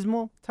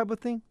machismo type of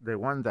thing? They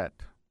want that.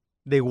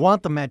 They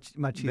want the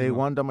machismo. They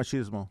want the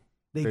machismo.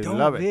 They they don't,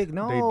 love it. Vic.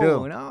 No, They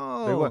do.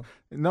 no. They want,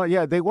 no,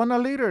 yeah, they want a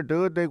leader,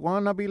 dude. They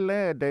want to be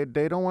led.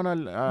 They don't want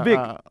to.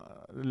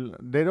 Vic.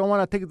 They don't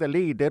want to take the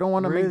lead. They don't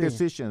want to make Really?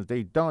 decisions.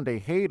 They don't. They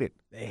hate it.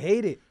 They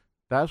hate it.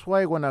 That's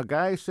why when a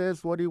guy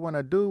says, "What do you want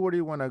to do? Where do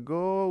you want to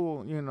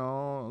go?"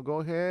 Go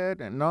ahead.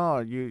 And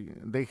no,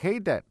 they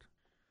hate that.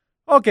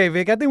 Okay,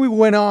 Vic, I think we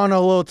went on a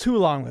little too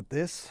long with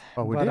this.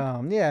 Oh, we but,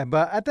 did? Yeah,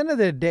 but at the end of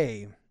the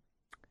day,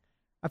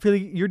 I feel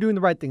like you're doing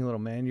the right thing, little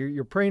man.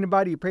 You're praying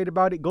about it. You prayed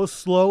about it. Go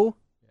slow,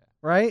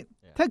 right?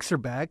 Yeah. Text her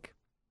back.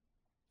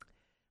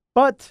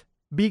 But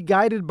be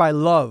guided by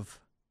love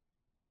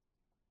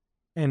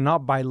and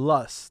not by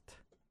lust.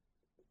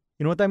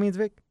 You know what that means,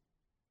 Vic?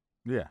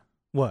 Yeah.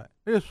 What?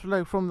 It's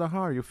like from the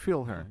heart. You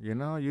feel her.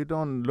 You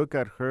don't look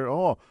at her.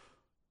 Oh,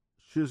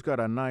 she's got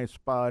a nice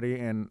body,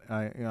 and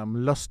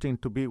I'm lusting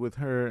to be with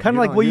her. Kinda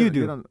like don't- what you don't-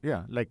 do. don't-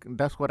 yeah, like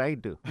that's what I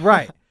do.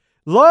 Right.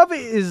 Love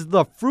is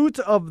the fruit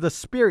of the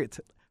Spirit.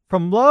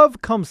 From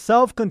love comes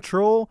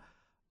self-control.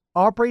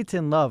 Operates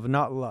in love,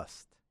 not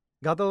lust.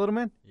 Got that, little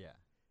man? Yeah.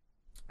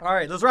 All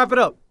right, let's wrap it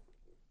up.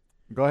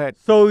 Go ahead.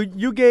 So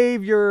you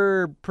gave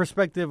your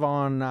perspective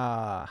on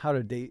how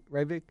to date,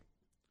 right, Vic?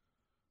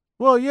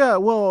 Well, yeah.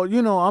 Well,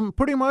 I'm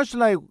pretty much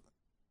like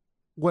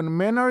when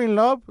men are in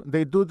love,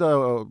 they do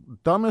the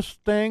dumbest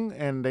thing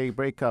and they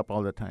break up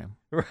all the time.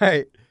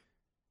 Right.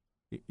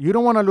 You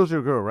don't want to lose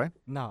your girl, right?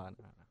 No.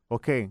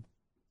 Okay.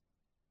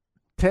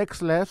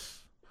 Text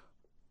less.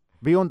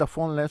 Be on the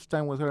phone less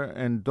time with her,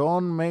 and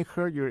don't make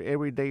her your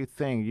everyday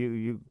thing.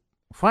 You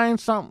find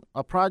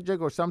a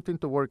project or something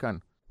to work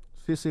on.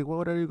 Sissy,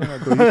 what are you gonna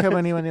do? You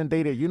haven't even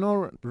dated.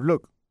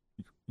 Look,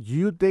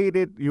 you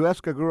dated. You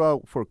asked a girl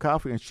out for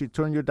coffee, and she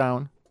turned you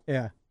down,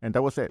 Yeah, and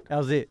that was it. that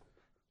was it.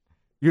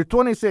 You're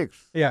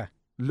 26. Yeah,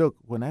 Look,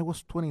 when I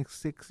was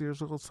 26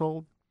 years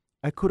old,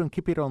 I couldn't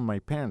keep it on my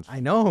pants.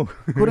 I know.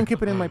 Couldn't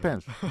keep it in my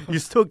pants. You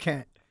still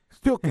can't.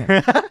 Still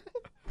can't.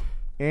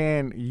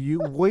 And you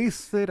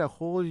wasted a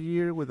whole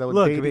year without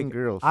Look, dating Vic,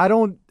 girls. I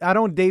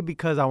don't date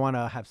because I want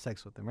to have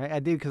sex with them, right? I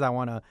date because I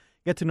want to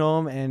get to know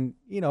them and,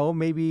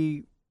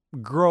 maybe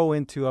grow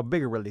into a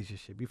bigger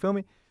relationship. You feel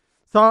me?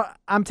 So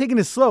I'm taking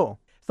it slow.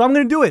 So I'm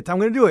going to do it.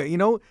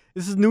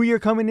 This is New Year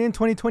coming in,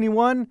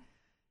 2021.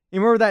 You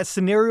remember that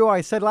scenario I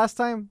said last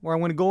time where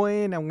I'm going to go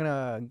in, I'm going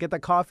to get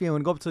that coffee, I'm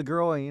going to go up to the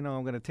girl and,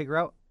 I'm going to take her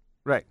out?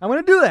 Right. I'm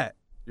going to do that.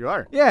 You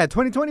are. Yeah,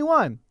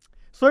 2021.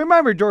 So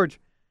remember, George,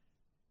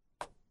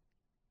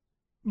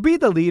 be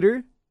the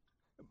leader,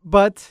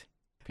 but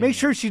make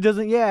sure she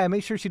doesn't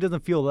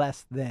feel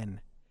less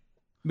than.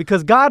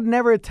 Because God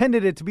never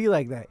intended it to be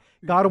like that.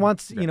 God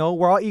wants,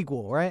 we're all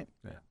equal, right?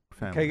 Yeah.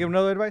 Family. Can I give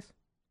another advice?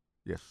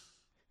 Yes.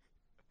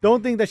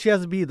 Don't think that she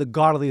has to be the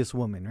godliest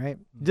woman, right?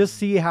 Just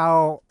see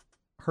how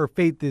her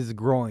faith is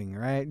growing,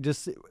 right?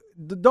 Just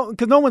don't,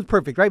 because no one's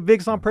perfect, right?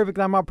 Vic's not perfect,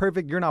 I'm not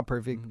perfect, you're not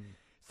perfect.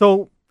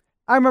 So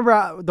I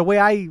remember the way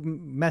I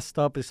messed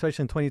up,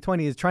 especially in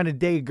 2020, is trying to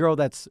date a girl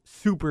that's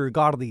super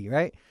godly,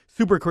 right?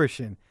 Super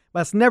Christian.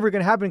 But that's never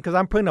gonna happen because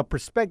I'm putting a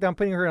perspective. I'm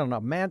putting her on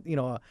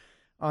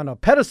on a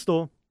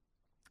pedestal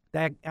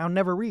that I'll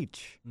never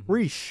reach.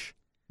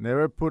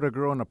 Never put a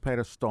girl on a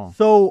pedestal.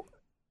 So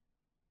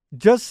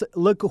just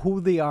look who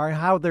they are,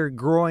 how they're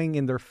growing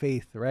in their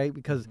faith, right?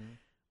 Because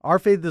our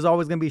faith is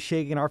always gonna be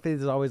shaken. Our faith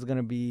is always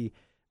gonna be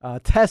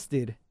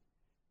tested.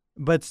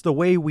 But it's the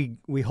way we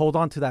hold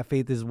on to that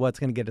faith is what's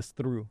gonna get us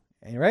through,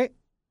 right?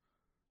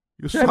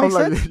 You Does that sound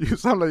make like you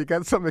sound like you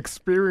got some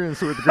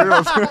experience with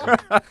girls.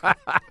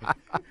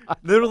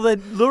 Little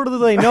do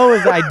they know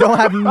is that I don't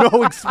have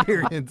no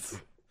experience.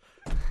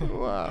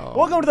 Wow.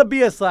 Welcome to the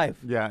BS life.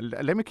 Yeah,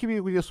 let me give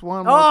you just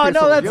one more. Oh, piece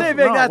no, of- that's just- it,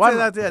 Vic. no, That's one- it,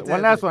 that's it, that's One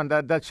it, last that's one.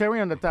 That cherry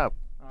on the top.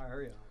 All right,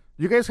 hurry up.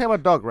 You guys have a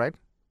dog, right?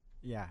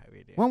 Yeah, we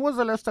do. When was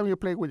the last time you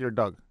played with your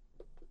dog?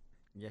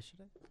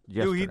 Yesterday?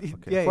 Yesterday.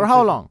 Okay. yeah, For he how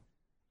said- long?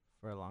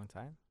 For a long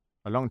time?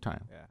 A long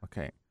time. Yeah.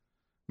 Okay.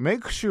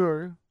 Make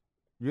sure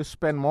you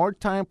spend more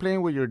time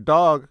playing with your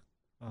dog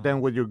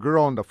than with your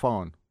girl on the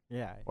phone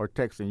Yeah. or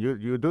texting.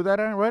 You do that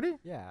already?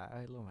 Yeah,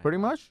 I love my Pretty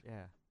dog. much?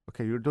 Yeah.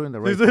 Okay, you're doing the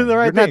right He's thing. doing the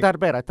right You're thing. not that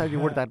bad. I thought you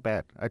were that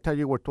bad. I thought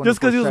you were 24/7. Just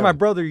because he was my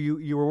brother,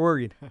 you were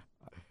worried.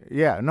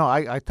 Yeah, no,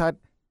 I thought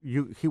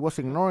he was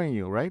ignoring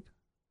you, right?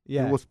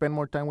 Yeah. He will spend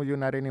more time with you,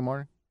 not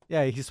anymore.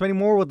 Yeah, he's spending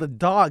more with the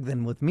dog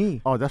than with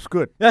me. Oh, that's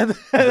good. That's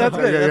good.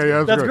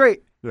 Yeah, That's good.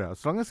 great. Yeah,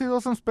 as long as he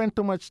doesn't spend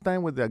too much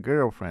time with their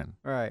girlfriend.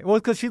 All right. Well,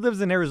 because she lives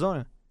in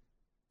Arizona.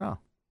 Oh.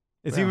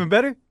 It's Yeah. even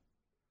better?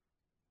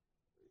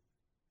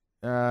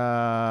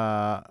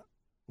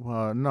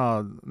 Well,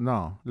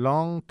 no.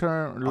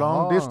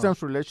 Long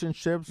distance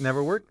relationships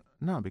Never work?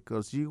 No,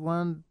 because you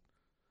want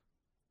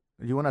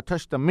to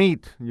touch the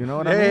meat. You know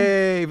what I mean?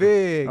 Hey,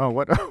 Vic. Oh,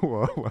 what?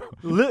 Whoa.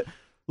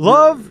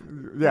 Love.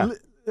 Yeah.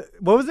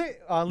 What was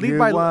it? Lead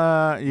by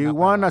love. You Not by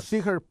want to lust. see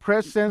her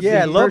presence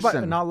Yeah, in love by,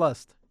 person. not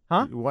lust.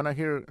 Huh? You want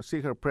to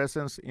see her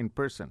presence in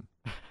person.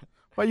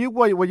 But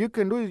what you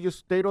can do is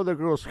just date other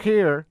girls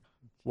here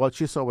while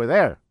she's over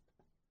there.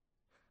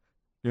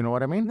 You know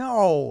what I mean?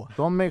 No.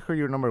 Don't make her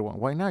your number one.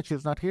 Why not?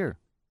 She's not here.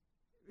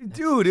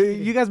 Dude,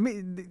 you guys,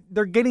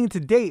 they're getting to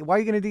date. Why are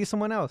you going to date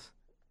someone else?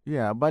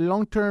 Yeah, but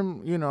long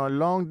term,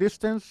 long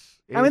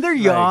distance. I mean, they're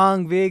it's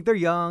young, Vic. They're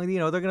young.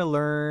 They're going to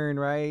learn,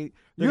 right?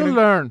 You'll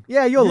learn.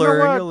 Yeah, you'll You know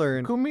learn. what? You'll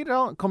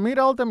learn. Commit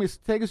all the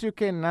mistakes you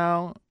can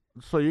now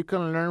so you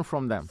can learn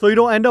from them. So you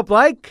don't end up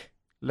like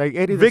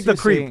Eddie Vic the Sissy.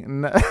 Creep.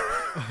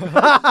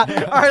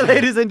 All right,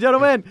 ladies and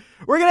gentlemen,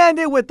 we're gonna end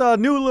it with a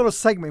new little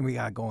segment we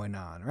got going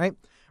on. Right?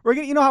 We're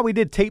gonna, you know how we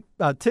did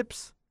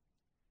tips,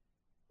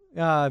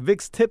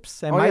 Vic's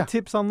tips and Oh, my yeah.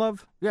 tips on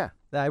love. Yeah.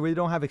 That I really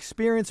don't have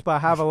experience, but I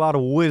have a lot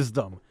of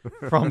wisdom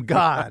from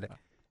God.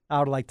 I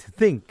would like to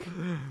think.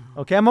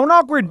 Okay, I'm an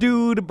awkward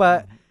dude,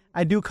 but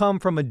I do come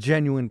from a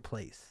genuine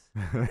place.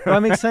 Does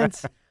that make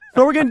sense?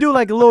 So we're gonna do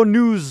like a little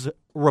news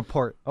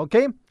report.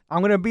 Okay,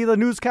 I'm gonna be the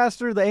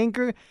newscaster, the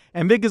anchor,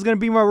 and Vic is gonna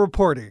be my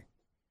reporter.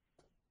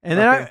 And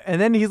then Okay.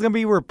 then he's gonna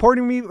be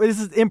reporting me. This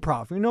is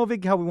improv. You know,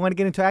 Vic, how we want to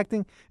get into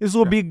acting. This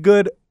will be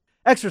good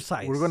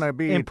exercise. We're gonna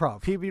be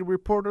improv. TV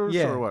reporters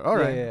Yeah. or what? All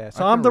right. Yeah.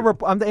 So I I'm can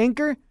I'm the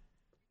anchor,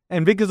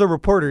 and Vic is a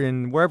reporter,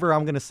 and wherever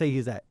I'm gonna say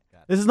he's at.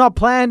 This is not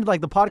planned.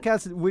 Like the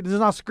podcast, this is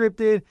not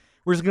scripted.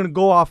 We're just gonna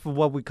go off of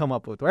what we come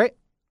up with, right?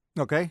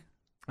 Okay.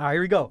 All right,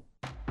 here we go.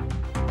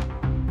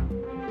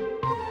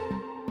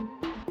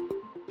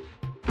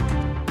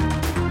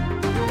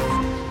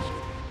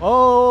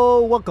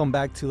 Oh, welcome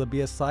back to the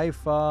BS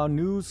Life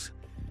News.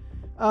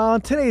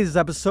 Today's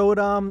episode,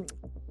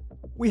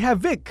 we have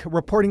Vic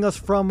reporting us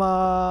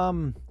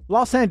from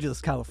Los Angeles,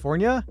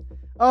 California.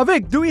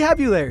 Vic, do we have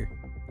you there?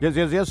 Yes.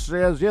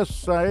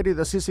 Eddie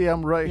the Sissy,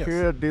 I'm right Yes.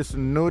 here at this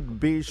nude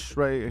beach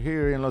right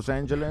here in Los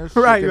Angeles.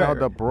 Right, checking right, out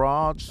the right.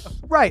 broads.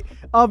 Right.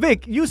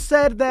 Vic, you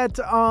said that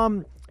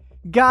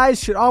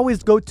guys should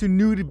always go to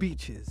nude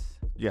beaches.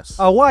 Yes.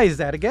 Why is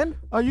that again?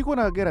 You're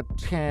gonna get a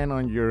tan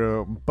on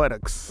your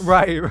buttocks.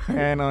 Right.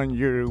 And on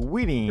your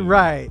witty.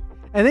 Right.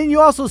 And then you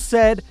also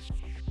said,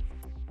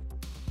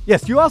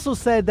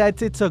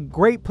 that it's a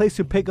great place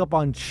to pick up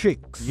on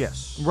chicks.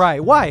 Yes. Right.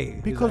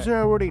 Why? Because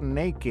they're already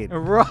naked.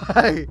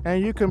 Right.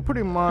 And you can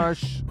pretty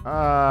much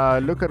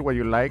look at what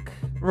you like.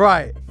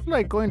 Right. It's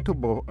like going to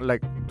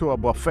to a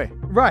buffet.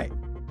 Right.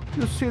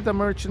 You see the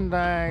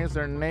merchandise,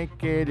 they're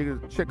naked,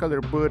 you check out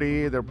their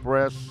booty, their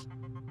breasts,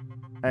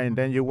 and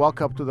then you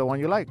walk up to the one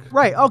you like.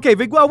 Right. Okay,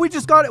 Vic. Well, we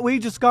just got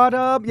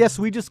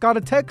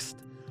a text,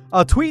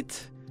 a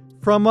tweet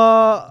from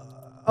a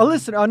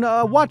listener,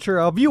 a watcher,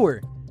 a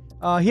viewer.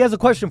 He has a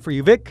question for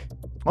you, Vic.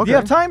 Do Okay. you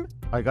have time?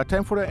 I got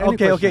time for that.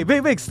 Okay.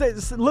 Vic,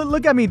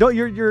 look at me. Don't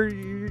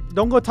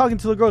don't go talking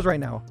to the girls right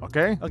now.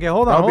 Okay. Okay,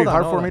 hold on. That'll be hold on,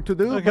 hard hold for on. me to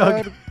do, Okay,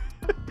 but okay.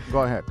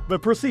 go ahead.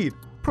 But proceed.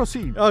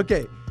 Proceed.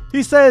 Okay.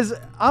 He says,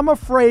 I'm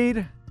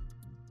afraid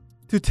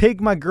to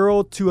take my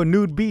girl to a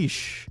nude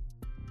beach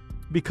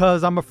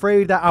because I'm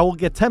afraid that I will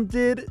get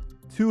tempted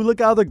to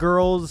look at other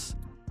girls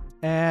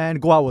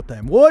and go out with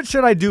them. What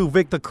should I do,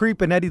 Vic the Creep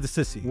and Eddie the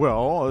Sissy?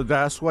 Well,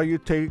 that's why you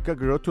take a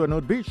girl to a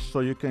nude beach, so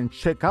you can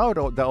check out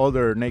all the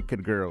other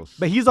naked girls.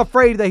 But he's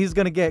afraid that he's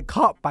going to get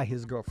caught by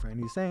his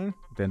girlfriend. He's saying,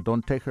 Then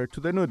don't take her to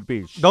the nude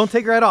beach. don't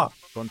take her at all.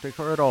 Don't take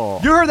her at all.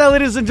 You heard that,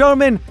 ladies and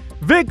gentlemen.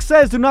 Vic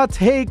says do not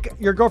take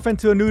your girlfriend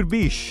to a nude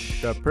beach.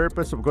 The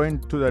purpose of going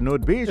to the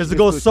nude beach Is to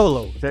go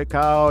solo. Check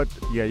out.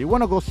 Yeah, you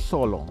want to go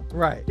solo.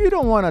 Right. You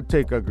don't want to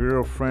take a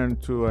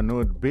girlfriend to a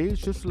nude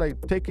beach. It's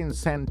like taking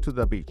sand to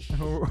the beach.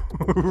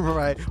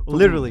 Right.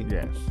 Literally.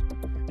 Yes.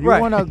 You Right.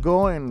 want to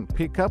go and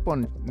pick up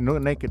on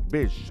naked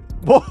beach.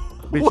 Whoa.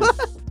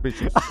 Bitches.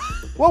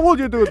 Bitches. What would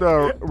you do,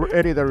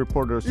 Eddie the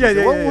reporter? Yeah,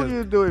 yeah, What yeah, would yeah.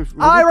 you do if...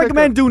 would I you take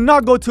recommend do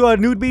not go to a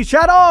nude beach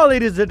at all,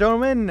 ladies and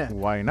gentlemen.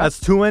 Why not? That's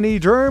too many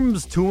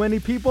germs, too many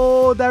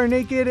people that are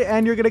naked,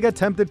 and you're going to get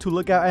tempted to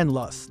look at and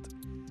lust.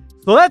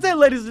 So that's it,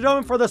 ladies and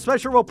gentlemen, for the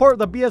special report,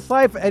 the BS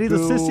Life, Eddie the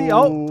Sissy.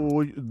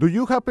 Oh, Do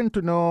you happen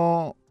to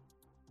know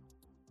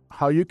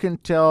how you can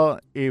tell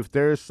if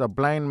there's a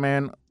blind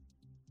man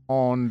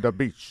on the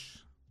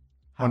beach?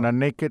 On a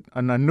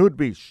nude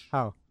beach?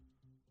 how?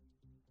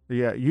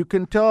 Yeah, you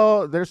can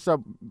tell there's a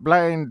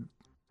blind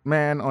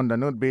man on the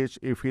nude beach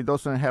if he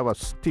doesn't have a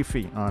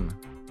stiffy on.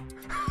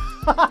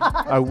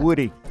 A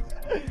woody.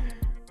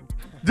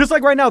 Just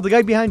like right now, the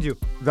guy behind you.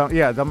 Oh. All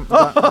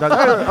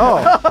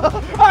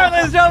right,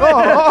 ladies and gentlemen.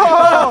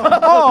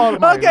 Oh,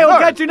 my Okay, we'll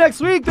Lord. catch you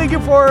next week. Thank you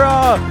for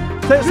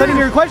sending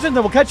your questions,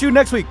 and we'll catch you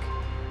next week.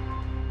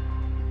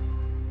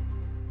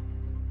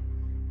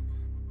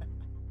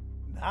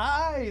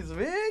 Nice,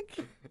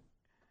 Vic.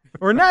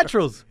 We're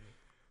naturals.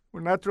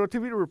 We're natural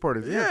TV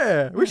reporters.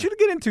 Yeah, we should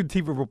get into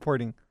TV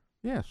reporting.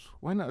 Yes,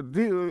 why not?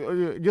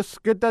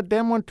 Just get that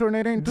demo and turn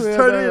it into Just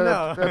turn it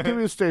a into-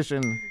 TV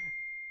station.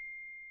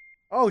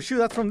 Oh shoot,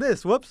 that's from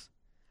this. Whoops.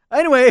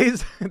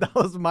 Anyways, that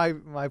was my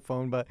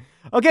phone. But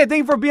okay, thank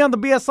you for being on the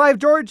BS Live,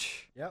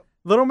 George. Yep.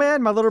 Little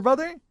man, my little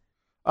brother.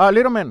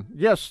 Little man,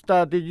 yes,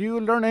 did you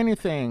learn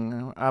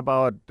anything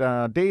about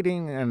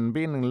dating and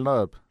being in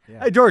love?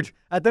 Hey, George,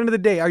 at the end of the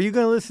day, are you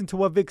going to listen to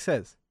what Vic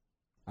says?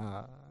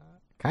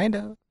 Kind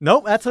of.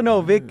 Nope, that's a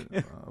no, Vic.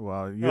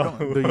 Well, you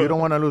don't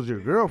want to lose your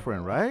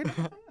girlfriend, right?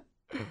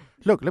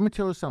 Look, let me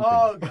tell you something.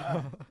 Oh,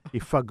 God.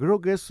 If a girl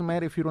gets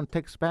mad if you don't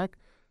text back,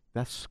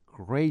 that's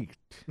great.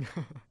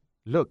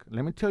 Look,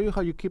 let me tell you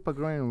how you keep a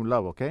girl in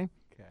love, okay?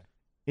 Okay.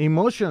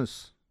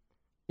 Emotions.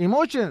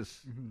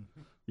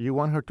 You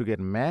want her to get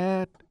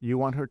mad. You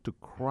want her to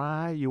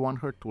cry. You want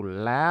her to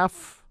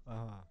laugh.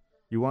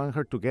 You want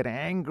her to get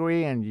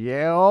angry and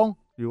yell.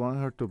 You want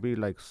her to be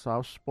like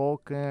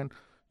soft-spoken.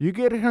 You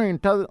get her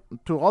into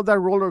all that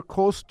roller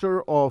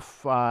coaster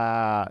of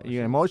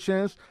your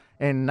emotions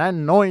and not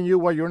knowing you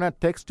while you're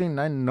not texting,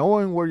 not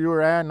knowing where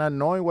you're at, not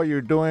knowing what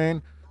you're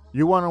doing.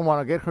 You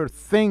want to get her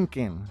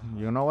thinking.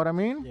 You know what I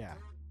mean? Yeah.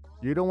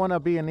 You don't want to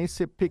be an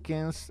easy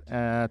pickings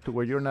to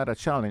where you're not a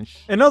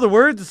challenge. In other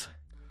words,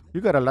 You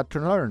got a lot to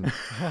learn.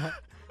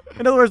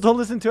 don't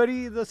listen to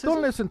Eddie the Scissor?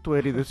 Don't listen to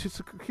Eddie.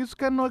 He's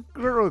got no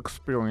girl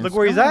experience. Look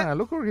where he's at.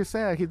 Look where he's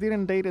at. He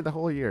didn't date it the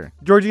whole year.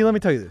 Georgie, let me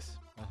tell you this.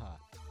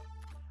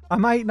 I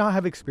might not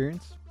have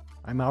experience.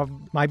 I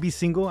might be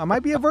single. I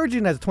might be a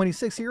virgin as a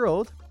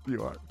 26-year-old.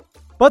 You are.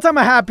 But I'm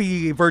a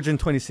happy virgin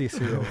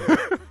 26-year-old.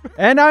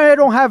 And I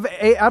don't have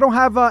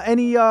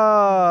any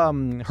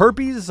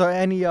herpes or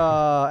any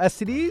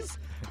STDs.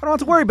 I don't have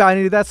to worry about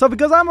any of that stuff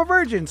because I'm a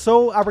virgin.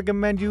 So I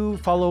recommend you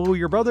follow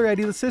your brother,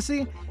 Eddie the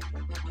Sissy,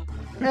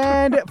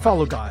 and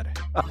follow God.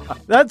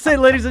 That's it,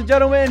 ladies and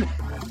gentlemen.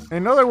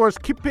 In other words,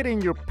 keep it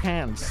in your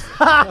pants.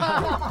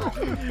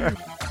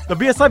 The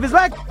BS Life is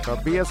back. The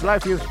BS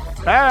Life is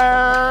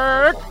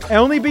back. And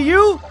only be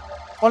you.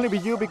 Only be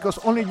you because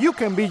only you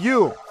can be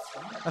you.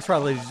 That's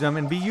right, ladies and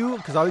gentlemen. Be you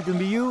because all you can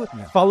be you.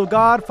 Yeah. Follow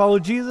God, follow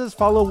Jesus,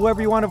 follow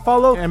whoever you want to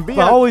follow. And but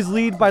always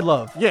lead by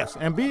love. Yes,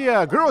 and be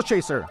a girl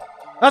chaser.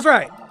 That's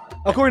right.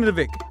 According to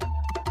Vic.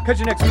 Catch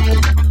you next week.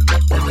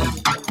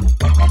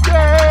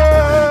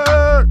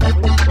 Yeah!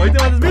 What do you think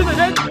about this music,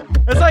 man?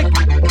 It's like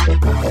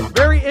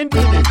very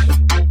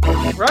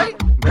Indian-ish, right?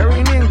 Very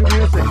Indian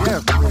music,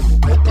 yes.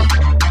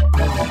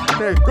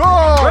 Okay, go!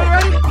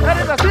 Ready? That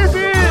is a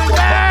sissy!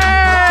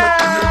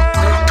 Yeah!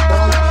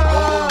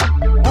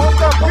 On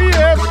the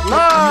BS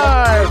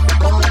Live!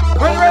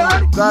 Ready?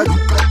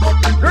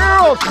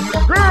 Girls!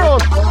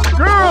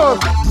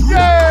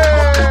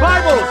 Yay!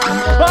 Bible!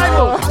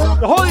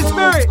 The Holy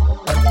Spirit!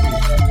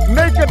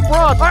 Naked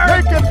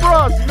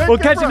bros! We'll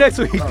catch you next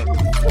week.